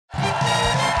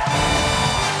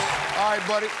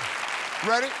buddy.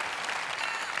 Ready?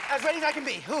 As ready as I can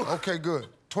be. Ooh. Okay, good.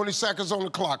 20 seconds on the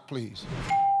clock, please.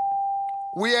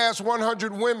 We asked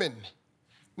 100 women,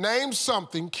 name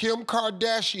something Kim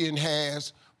Kardashian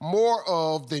has more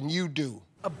of than you do.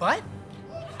 A butt?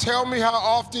 Tell me how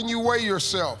often you weigh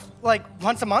yourself. Like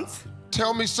once a month?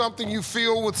 Tell me something you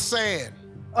feel with sand.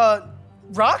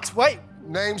 Rocks? Wait.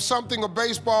 Name something a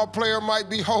baseball player might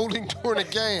be holding during a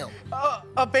game.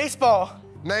 A baseball.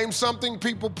 Name something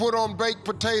people put on baked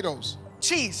potatoes.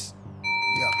 Cheese.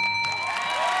 Yeah.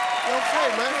 You okay,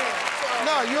 man?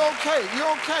 No, you okay. You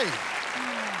okay.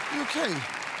 You okay.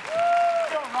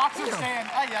 Rocks and sand.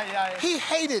 He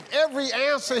hated every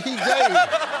answer he gave.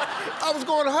 I was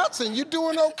going, Hudson, you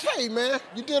doing okay, man.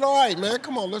 You did all right, man.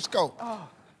 Come on, let's go. Oh.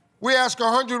 We asked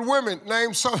 100 women,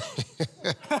 name something.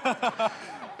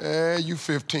 You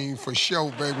 15 for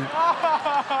sure, baby.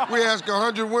 We asked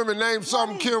 100 women, name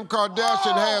something Kim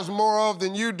Kardashian has more of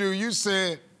than you do. You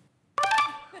said,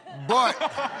 butt.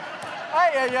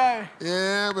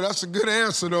 Yeah, but that's a good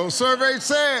answer, though. Survey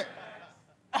said.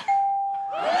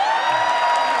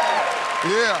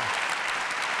 Yeah.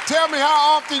 Tell me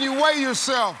how often you weigh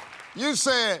yourself. You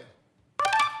said,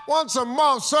 once a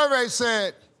month. Survey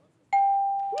said,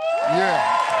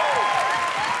 yeah.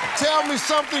 Tell me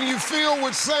something you feel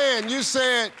with sand. You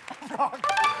said, put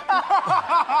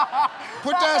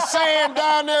that sand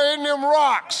down there in them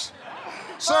rocks.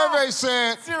 Survey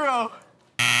said, 0.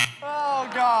 Oh,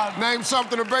 God. Name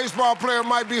something a baseball player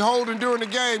might be holding during the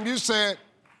game. You said,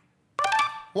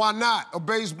 why not? A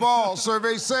baseball.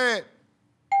 Survey said.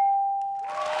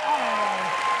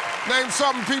 Name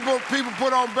something people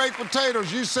put on baked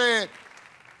potatoes. You said,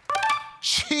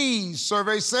 cheese.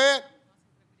 Survey said.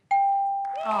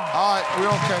 All right, we're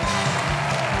okay.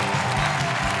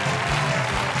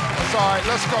 That's all right,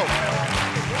 let's go.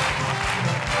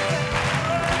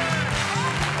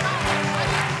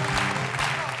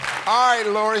 All right,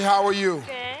 Lori, how are you?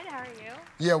 Good, how are you?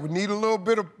 Yeah, we need a little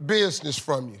bit of business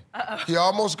from you. Uh-oh. He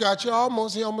almost got you,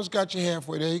 he almost got you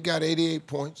halfway there. He got 88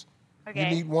 points. Okay.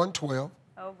 You need 112.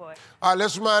 Oh, boy. All right,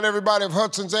 let's remind everybody of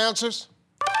Hudson's answers.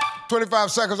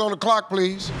 25 seconds on the clock,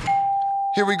 please.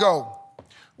 Here we go.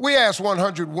 We asked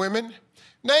 100 women,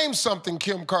 name something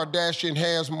Kim Kardashian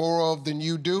has more of than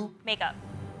you do. Makeup.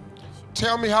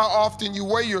 Tell me how often you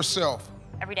weigh yourself.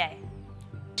 Every day.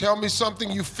 Tell me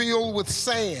something you feel with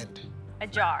sand. A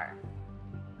jar.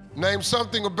 Name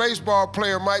something a baseball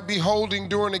player might be holding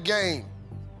during a game.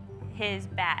 His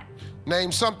bat.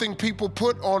 Name something people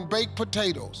put on baked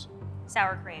potatoes.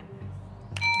 Sour cream.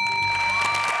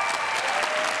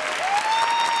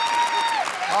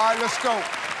 All right, let's go.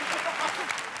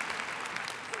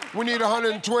 We need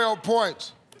 112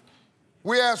 points.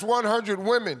 We asked 100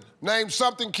 women, name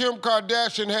something Kim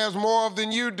Kardashian has more of than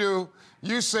you do.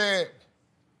 You said,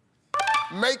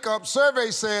 makeup.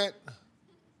 Survey said,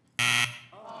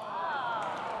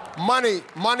 money.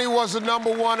 Money was the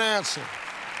 #1 answer.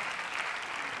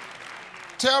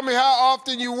 Tell me how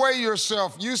often you weigh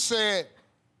yourself. You said,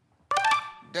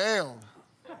 damn.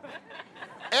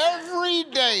 Every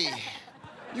day.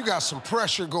 You got some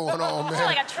pressure going on, man. It's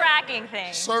like a tracking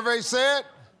thing. Survey said,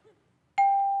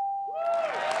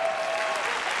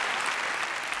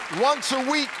 once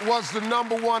a week was the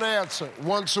 #1 answer.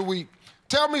 Once a week.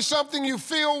 Tell me something you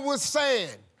feel with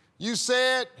sand. You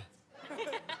said,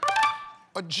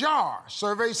 a jar.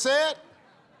 Survey said,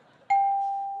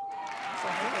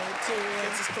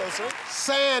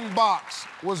 sandbox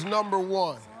was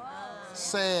 #1.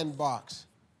 Sandbox.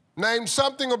 Name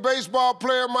something a baseball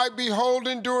player might be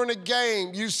holding during a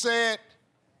game. You said,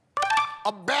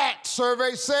 a bat.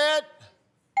 Survey said,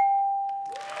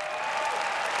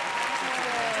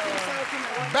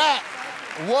 bat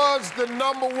was the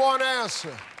 #1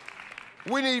 answer.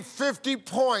 We need 50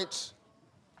 points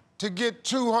to get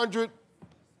 200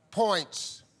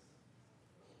 points.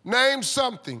 Name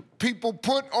something people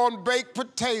put on baked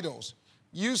potatoes.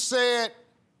 You said,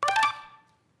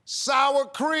 sour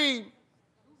cream.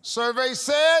 Survey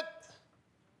said,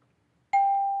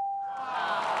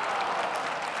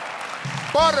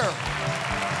 butter.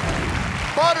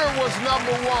 Butter was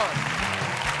 #1.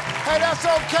 Hey, that's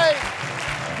okay.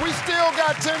 We still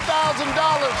got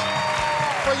 $10,000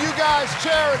 for you guys'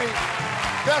 charity.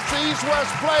 That's the East-West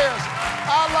Players.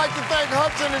 I'd like to thank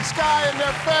Hudson and Sky and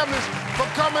their families for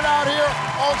coming out here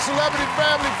on Celebrity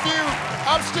Family Feud.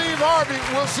 I'm Steve Harvey.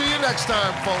 We'll see you next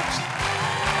time, folks.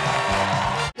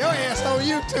 Your ass on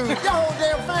YouTube. Your whole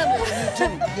damn family on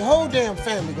YouTube. Your whole damn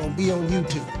family gonna be on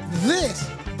YouTube. This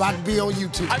about to be on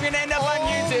YouTube. I'm gonna end up on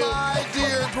YouTube. Oh, my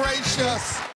dear gracious.